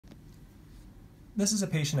This is a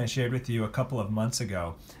patient I shared with you a couple of months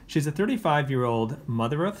ago. She's a 35-year-old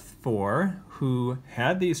mother of 4 who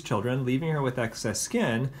had these children, leaving her with excess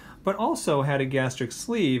skin, but also had a gastric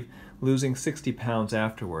sleeve, losing 60 pounds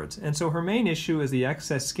afterwards. And so her main issue is the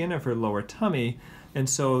excess skin of her lower tummy, and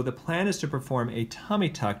so the plan is to perform a tummy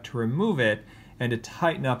tuck to remove it and to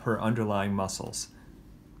tighten up her underlying muscles.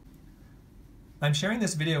 I'm sharing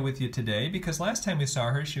this video with you today because last time we saw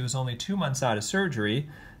her she was only 2 months out of surgery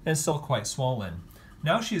and still quite swollen.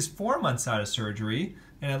 Now she is 4 months out of surgery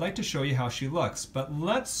and I'd like to show you how she looks. But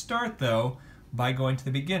let's start though by going to the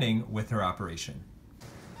beginning with her operation.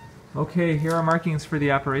 Okay, here are markings for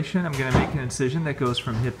the operation. I'm going to make an incision that goes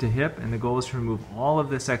from hip to hip, and the goal is to remove all of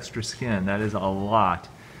this extra skin. That is a lot.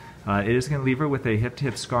 It is going to leave her with a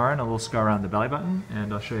hip-to-hip scar and a little scar around the belly button,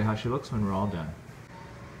 and I'll show you how she looks when we're all done.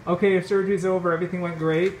 Okay, her surgery's over. Everything went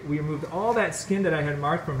great. We removed all that skin that I had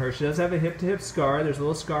marked from her. She does have a hip-to-hip scar. There's a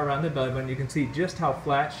little scar around the belly button. You can see just how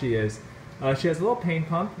flat she is. She has a little pain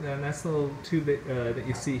pump, and that's the little tube that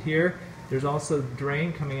you see here. There's also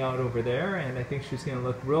drain coming out over there, and I think she's going to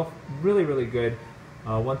look really good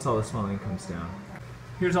once all the swelling comes down.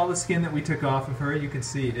 Here's all the skin that we took off of her. You can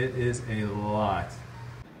see it is a lot.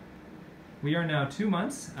 We are now 2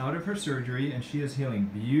 months out of her surgery, and she is healing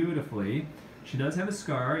beautifully. She does have a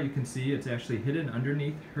scar. You can see it's actually hidden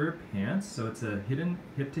underneath her pants, so it's a hidden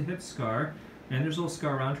hip-to-hip scar, and there's a little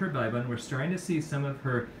scar around her belly button. We're starting to see some of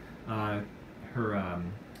her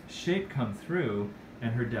shape come through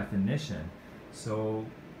and her definition. So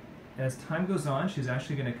as time goes on, she's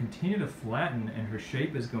actually going to continue to flatten, and her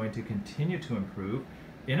shape is going to continue to improve.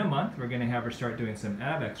 In a month, we're going to have her start doing some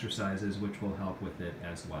ab exercises, which will help with it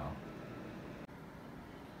as well.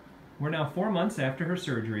 We're now 4 months after her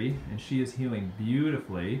surgery, and she is healing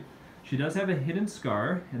beautifully. She does have a hidden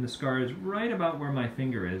scar, and the scar is right about where my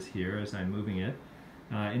finger is here as I'm moving it.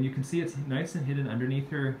 And you can see it's nice and hidden underneath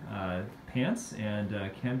her pants,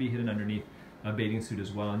 and can be hidden underneath a bathing suit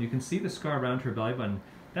as well. And you can see the scar around her belly button.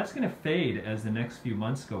 That's going to fade as the next few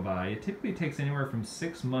months go by. It typically takes anywhere from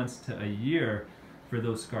 6 months to a year for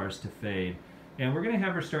those scars to fade. And we're going to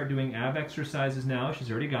have her start doing ab exercises now. She's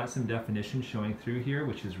already got some definition showing through here,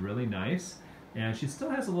 which is really nice. And she still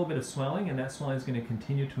has a little bit of swelling, and that swelling is going to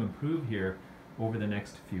continue to improve here over the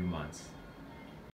next few months.